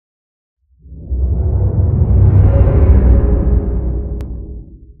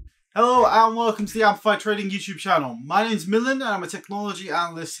and welcome to the Amplify Trading YouTube channel. My name is Milan and I'm a technology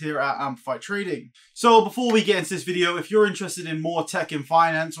analyst here at Amplify Trading. So before we get into this video, if you're interested in more tech and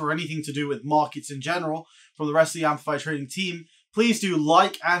finance or anything to do with markets in general from the rest of the Amplify Trading team, please do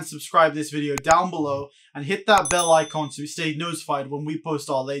like and subscribe this video down below and hit that bell icon to stay notified when we post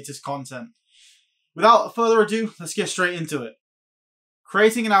our latest content. Without further ado, let's get straight into it.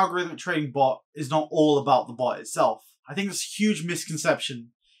 Creating an algorithmic trading bot is not all about the bot itself. I think there's a huge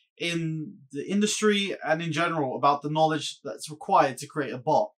misconception in the industry and in general about the knowledge that's required to create a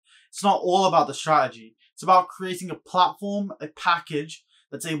bot. It's not all about the strategy. It's about creating a platform, a package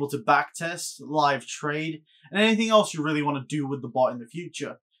that's able to backtest, live trade, and anything else you really want to do with the bot in the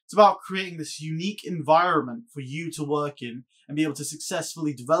future. It's about creating this unique environment for you to work in and be able to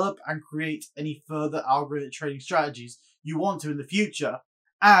successfully develop and create any further algorithmic trading strategies you want to in the future,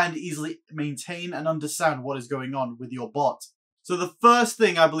 and easily maintain and understand what is going on with your bot. So the first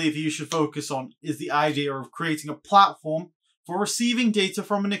thing I believe you should focus on is the idea of creating a platform for receiving data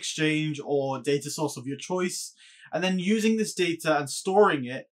from an exchange or data source of your choice, and then using this data and storing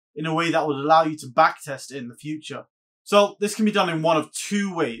it in a way that would allow you to backtest it in the future. So this can be done in one of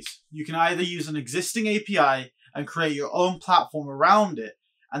two ways. You can either use an existing API and create your own platform around it,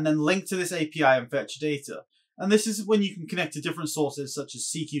 and then link to this API and fetch data. And this is when you can connect to different sources such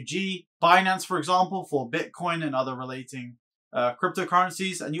as CQG, Binance, for example, for Bitcoin and other relating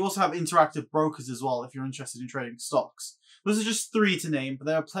cryptocurrencies. And you also have interactive brokers as well if you're interested in trading stocks. Those are just three to name, but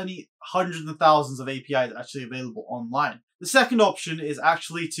there are plenty, hundreds of thousands of APIs actually available online. The second option is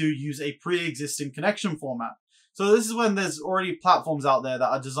actually to use a pre-existing connection format. So this is when there's already platforms out there that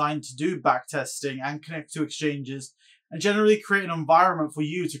are designed to do backtesting and connect to exchanges and generally create an environment for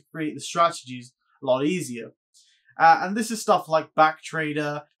you to create the strategies a lot easier. And this is stuff like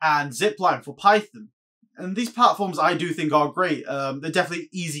Backtrader and Zipline for Python. And these platforms I do think are great. They're definitely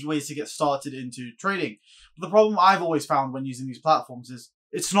easy ways to get started into trading. But the problem I've always found when using these platforms is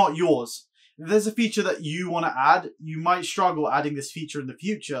it's not yours. If there's a feature that you want to add, you might struggle adding this feature in the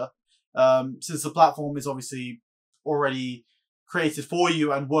future, since the platform is obviously already created for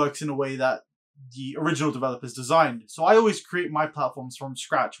you and works in a way that the original developers designed. So I always create my platforms from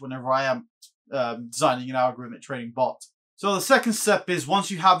scratch whenever I am designing an algorithmic trading bot. So the second step is, once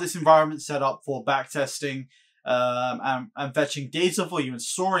you have this environment set up for backtesting and fetching data for you and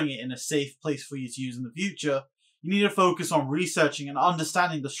storing it in a safe place for you to use in the future, you need to focus on researching and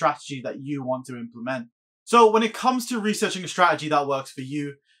understanding the strategy that you want to implement. So when it comes to researching a strategy that works for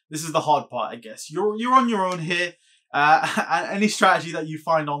you, this is the hard part, I guess. You're on your own here, and any strategy that you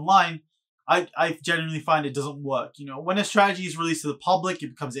find online, I genuinely find it doesn't work. You know, when a strategy is released to the public, it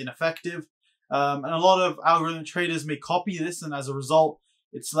becomes ineffective. And a lot of algorithmic traders may copy this, and as a result,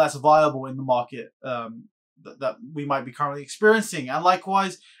 it's less viable in the market that we might be currently experiencing. And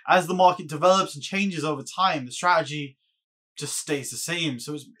likewise, as the market develops and changes over time, the strategy just stays the same.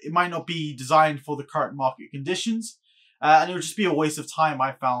 So it might not be designed for the current market conditions, and it would just be a waste of time,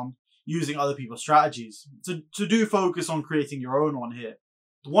 I found, using other people's strategies. So do focus on creating your own one here.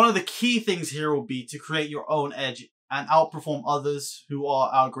 One of the key things here will be to create your own edge and outperform others who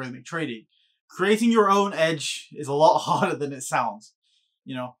are algorithmic trading. Creating your own edge is a lot harder than it sounds.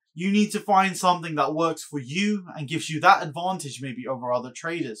 You know, you need to find something that works for you and gives you that advantage maybe over other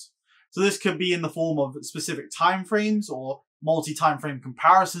traders. So this could be in the form of specific timeframes or multi-timeframe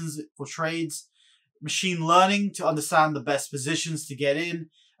comparisons for trades, machine learning to understand the best positions to get in,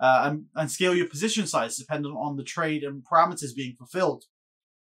 and scale your position size depending on the trade and parameters being fulfilled.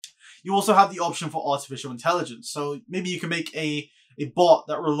 You also have the option for artificial intelligence. So maybe you can make a bot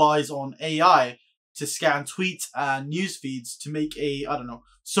that relies on AI to scan tweets and news feeds to make a, I don't know,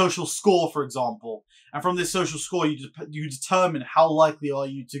 social score, for example. And from this social score, you determine how likely are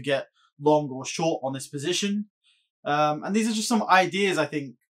you to get long or short on this position. And these are just some ideas I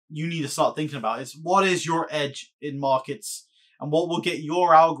think you need to start thinking about. Is what is your edge in markets and what will get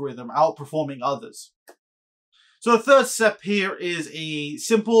your algorithm outperforming others. So the third step here is a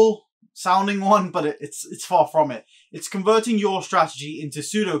simple sounding one, but it's far from it. It's converting your strategy into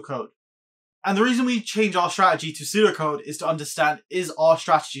pseudocode. And the reason we change our strategy to pseudocode is to understand, is our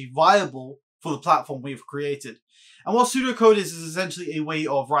strategy viable for the platform we've created? And what pseudocode is essentially a way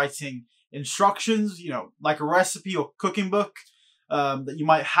of writing instructions, you know, like a recipe or cooking book that you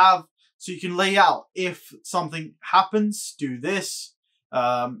might have. So you can lay out, if something happens, do this.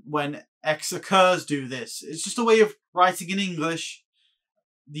 When X occurs, do this. It's just a way of writing in English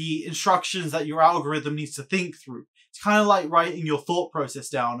the instructions that your algorithm needs to think through. It's kind of like writing your thought process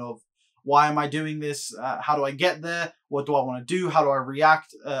down of, why am I doing this? How do I get there? What do I want to do? How do I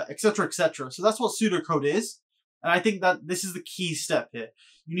react? Etc., etc. So that's what pseudocode is. And I think that this is the key step here.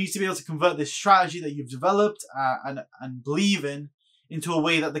 You need to be able to convert this strategy that you've developed and believe in into a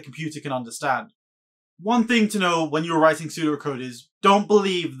way that the computer can understand. One thing to know when you're writing pseudocode is don't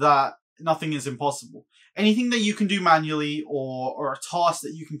believe that nothing is impossible. Anything that you can do manually or a task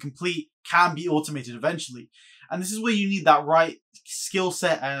that you can complete can be automated eventually. And this is where you need that right skill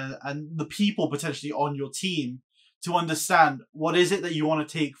set and the people potentially on your team to understand what is it that you want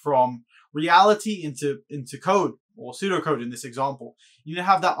to take from reality into code or pseudocode in this example. You need to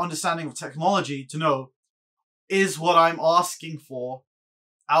have that understanding of technology to know, is what I'm asking for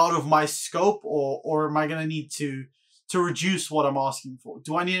out of my scope, or am I going to need to reduce what I'm asking for?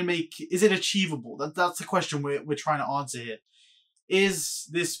 Do I need to make, is it achievable? That's the question we're trying to answer here. Is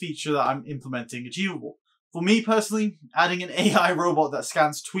this feature that I'm implementing achievable? For me personally, adding an AI robot that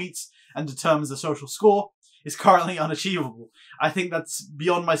scans tweets and determines the social score is currently unachievable. I think that's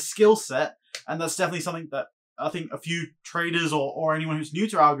beyond my skill set, and that's definitely something that I think a few traders or anyone who's new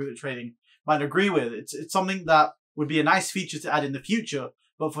to algorithmic trading might agree with. It's something that would be a nice feature to add in the future,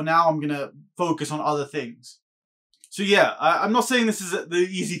 but for now I'm going to focus on other things. So yeah, I'm not saying this is the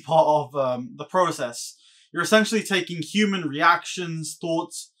easy part of the process. You're essentially taking human reactions,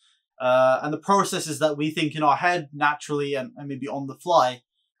 thoughts, and the processes that we think in our head naturally and maybe on the fly,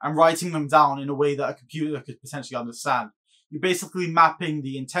 and writing them down in a way that a computer could potentially understand. You're basically mapping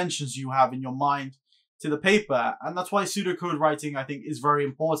the intentions you have in your mind to the paper, and that's why pseudocode writing, I think, is very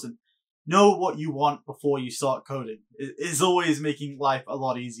important. Know what you want before you start coding. It's always making life a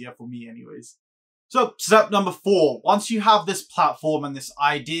lot easier for me anyways. So step number 4, once you have this platform and this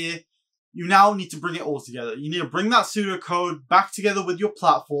idea, you now need to bring it all together. You need to bring that pseudocode back together with your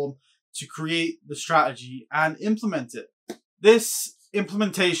platform to create the strategy and implement it. This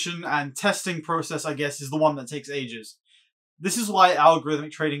implementation and testing process, I guess, is the one that takes ages. This is why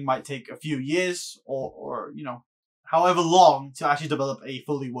algorithmic trading might take a few years or you know, however long to actually develop a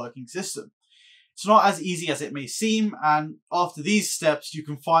fully working system. It's not as easy as it may seem, and after these steps, you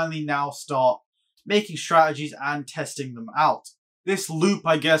can finally now start making strategies and testing them out. This loop,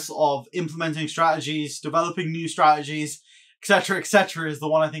 I guess, of implementing strategies, developing new strategies, etc., is the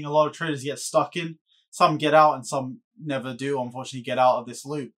one I think a lot of traders get stuck in. Some get out and some never do, unfortunately, get out of this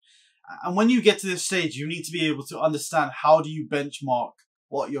loop. And when you get to this stage, you need to be able to understand how do you benchmark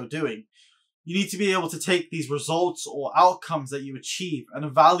what you're doing. You need to be able to take these results or outcomes that you achieve and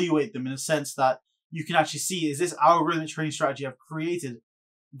evaluate them in a sense that you can actually see, is this algorithmic trading strategy I've created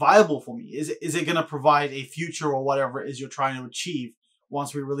viable for me? Is it going to provide a future or whatever it is you're trying to achieve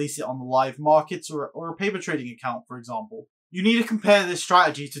once we release it on the live markets or a paper trading account, for example? You need to compare this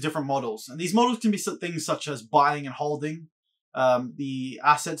strategy to different models. And these models can be things such as buying and holding the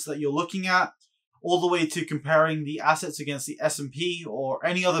assets that you're looking at, all the way to comparing the assets against the S&P or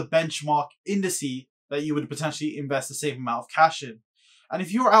any other benchmark indice that you would potentially invest the same amount of cash in. And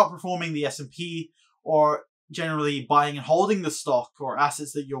if you're outperforming the S&P or generally buying and holding the stock or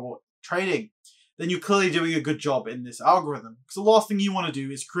assets that you're trading, then you're clearly doing a good job in this algorithm. Because the last thing you want to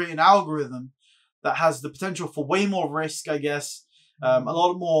do is create an algorithm that has the potential for way more risk, I guess. A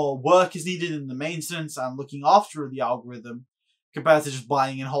lot more work is needed in the maintenance and looking after the algorithm compared to just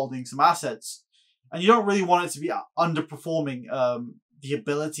buying and holding some assets. And you don't really want it to be underperforming the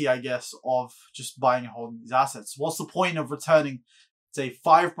ability, I guess, of just buying and holding these assets. What's the point of returning, say,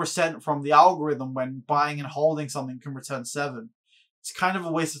 5% from the algorithm when buying and holding something can return 7%? It's kind of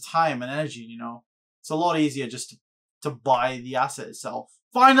a waste of time and energy, you know. It's a lot easier just to buy the asset itself.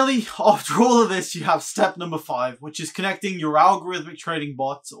 Finally, after all of this, you have step number 5, which is connecting your algorithmic trading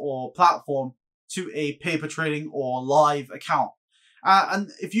bot or platform to a paper trading or live account. And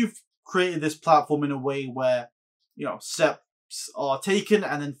if you've created this platform in a way where, you know, steps are taken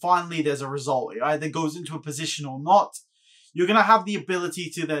and then finally there's a result, it either goes into a position or not, you're going to have the ability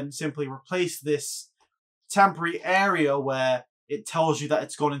to then simply replace this temporary area where it tells you that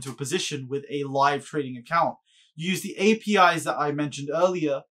it's gone into a position with a live trading account. You use the APIs that I mentioned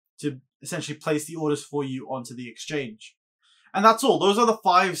earlier to essentially place the orders for you onto the exchange. And that's all. Those are the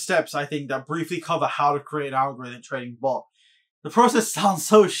 5 steps, I think, that briefly cover how to create an algorithmic trading bot. The process sounds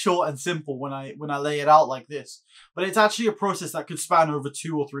so short and simple when I lay it out like this, but it's actually a process that could span over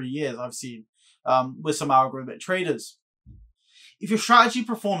 2 or 3 years, I've seen, with some algorithmic traders. If your strategy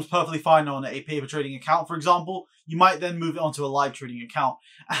performs perfectly fine on a paper trading account, for example, you might then move it onto a live trading account.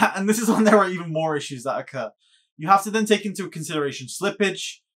 And this is when there are even more issues that occur. You have to then take into consideration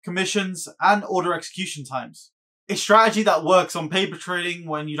slippage, commissions, and order execution times. A strategy that works on paper trading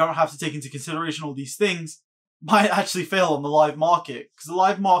when you don't have to take into consideration all these things might actually fail on the live market, because the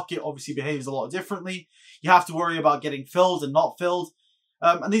live market obviously behaves a lot differently. You have to worry about getting filled and not filled.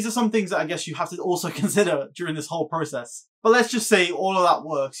 And these are some things that I guess you have to also consider during this whole process. But let's just say all of that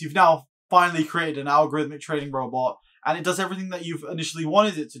works. You've now finally created an algorithmic trading robot, and it does everything that you've initially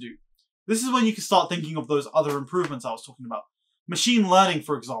wanted it to do. This is when you can start thinking of those other improvements I was talking about. Machine learning,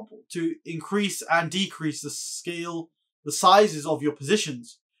 for example, to increase and decrease the sizes of your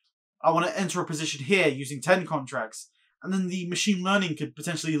positions. I want to enter a position here using 10 contracts. And then the machine learning could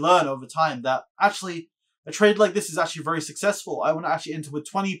potentially learn over time that actually a trade like this is actually very successful. I want to actually enter with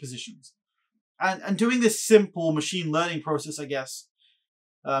 20 positions. And doing this simple machine learning process, I guess,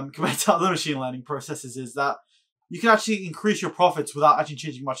 compared to other machine learning processes, is that you can actually increase your profits without actually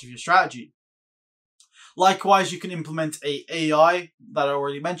changing much of your strategy. Likewise, you can implement a AI that I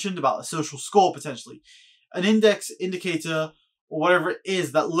already mentioned about a social score potentially. An indicator, or whatever it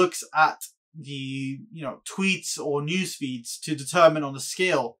is that looks at the tweets or news feeds to determine on a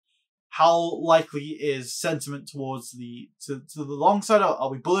scale how likely is sentiment towards the long side. Are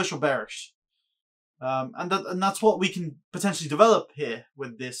we bullish or bearish? And that's what we can potentially develop here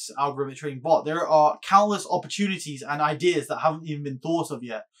with this algorithmic trading bot. There are countless opportunities and ideas that haven't even been thought of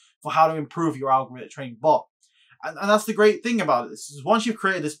yet for how to improve your algorithmic trading bot. And that's the great thing about it. Is once you've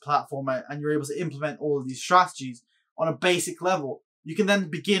created this platform and you're able to implement all of these strategies on a basic level, you can then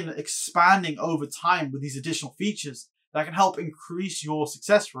begin expanding over time with these additional features that can help increase your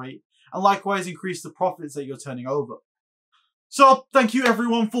success rate and likewise increase the profits that you're turning over. So thank you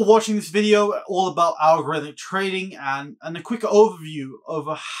everyone for watching this video all about algorithmic trading and a quick overview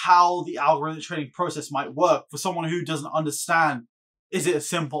over how the algorithmic trading process might work for someone who doesn't understand. Is it as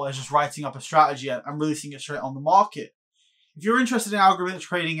simple as just writing up a strategy and releasing it straight on the market? If you're interested in algorithmic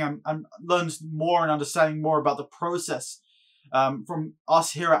trading and learn more and understanding more about the process from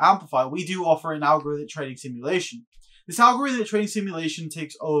us here at Amplify, we do offer an algorithmic trading simulation. This algorithmic trading simulation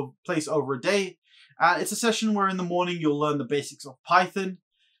takes place over a day, and it's a session where in the morning you'll learn the basics of Python.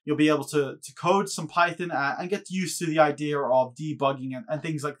 You'll be able to code some Python and get used to the idea of debugging and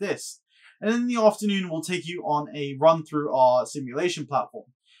things like this. And in the afternoon, we'll take you on a run through our simulation platform.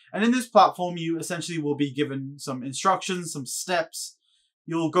 And in this platform, you essentially will be given some instructions, some steps.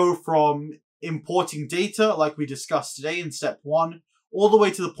 You'll go from importing data, like we discussed today in step 1, all the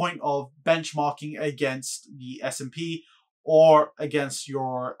way to the point of benchmarking against the S&P or against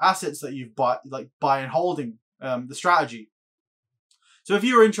your assets that you've bought, like buy and holding, the strategy. So if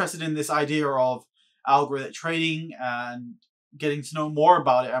you're interested in this idea of algorithmic trading and getting to know more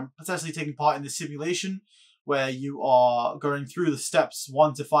about it and potentially taking part in the simulation where you are going through the steps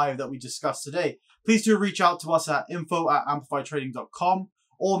 1 to 5 that we discussed today, please do reach out to us at info@amplifytrading.com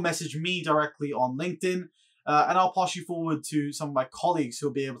or message me directly on LinkedIn, and I'll pass you forward to some of my colleagues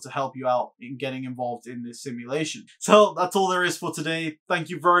who'll be able to help you out in getting involved in this simulation. So that's all there is for today. Thank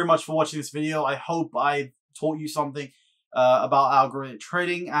you very much for watching this video. I hope I taught you something about algorithmic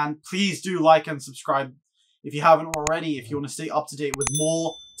trading, and please do like and subscribe if you haven't already, if you want to stay up to date with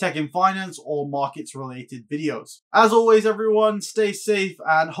more tech and finance or markets related videos. As always, everyone, stay safe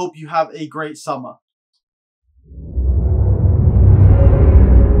and hope you have a great summer.